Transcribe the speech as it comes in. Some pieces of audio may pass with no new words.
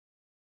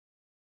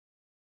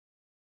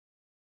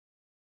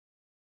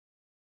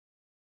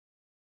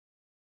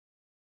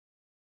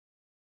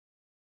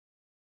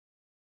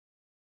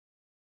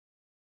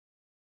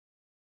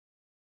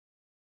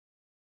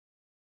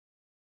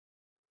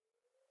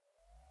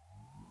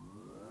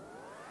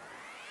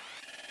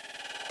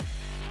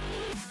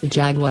The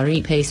Jaguar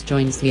E-Pace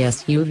joins the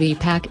SUV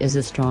pack as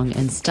a strong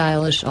and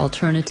stylish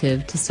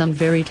alternative to some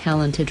very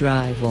talented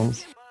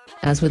rivals.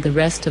 As with the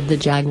rest of the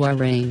Jaguar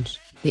range,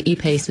 the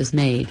E-Pace is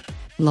made,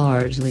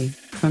 largely,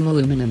 from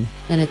aluminum,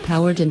 and it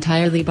powered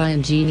entirely by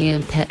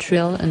Ingenium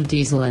petrol and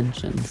diesel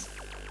engines.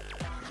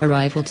 A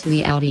rival to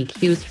the Audi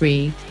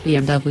Q3,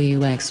 BMW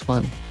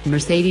X1,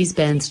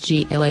 Mercedes-Benz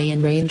GLA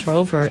and Range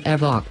Rover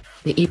Evoque,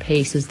 the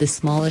E-Pace is the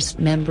smallest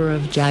member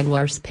of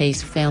Jaguar's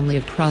Pace family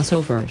of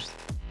crossovers.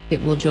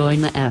 It will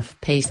join the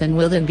F-Pace and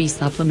will then be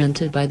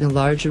supplemented by the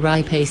larger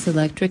I-Pace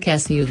electric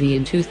SUV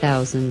in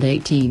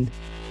 2018.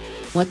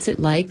 What's it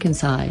like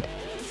inside?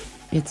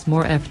 It's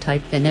more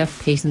F-Type than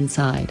F-Pace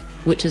inside,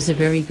 which is a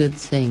very good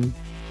thing,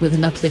 with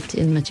an uplift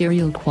in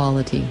material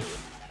quality.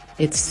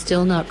 It's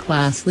still not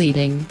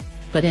class-leading,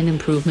 but an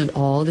improvement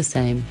all the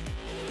same.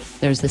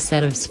 There's a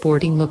set of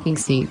sporting-looking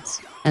seats,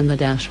 and the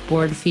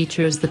dashboard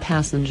features the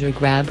passenger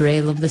grab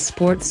rail of the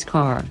sports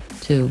car,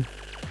 too.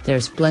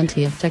 There's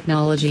plenty of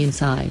technology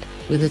inside,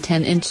 with a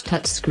 10-inch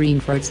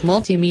touchscreen for its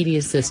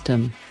multimedia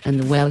system, and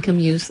the welcome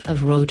use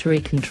of rotary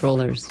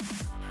controllers.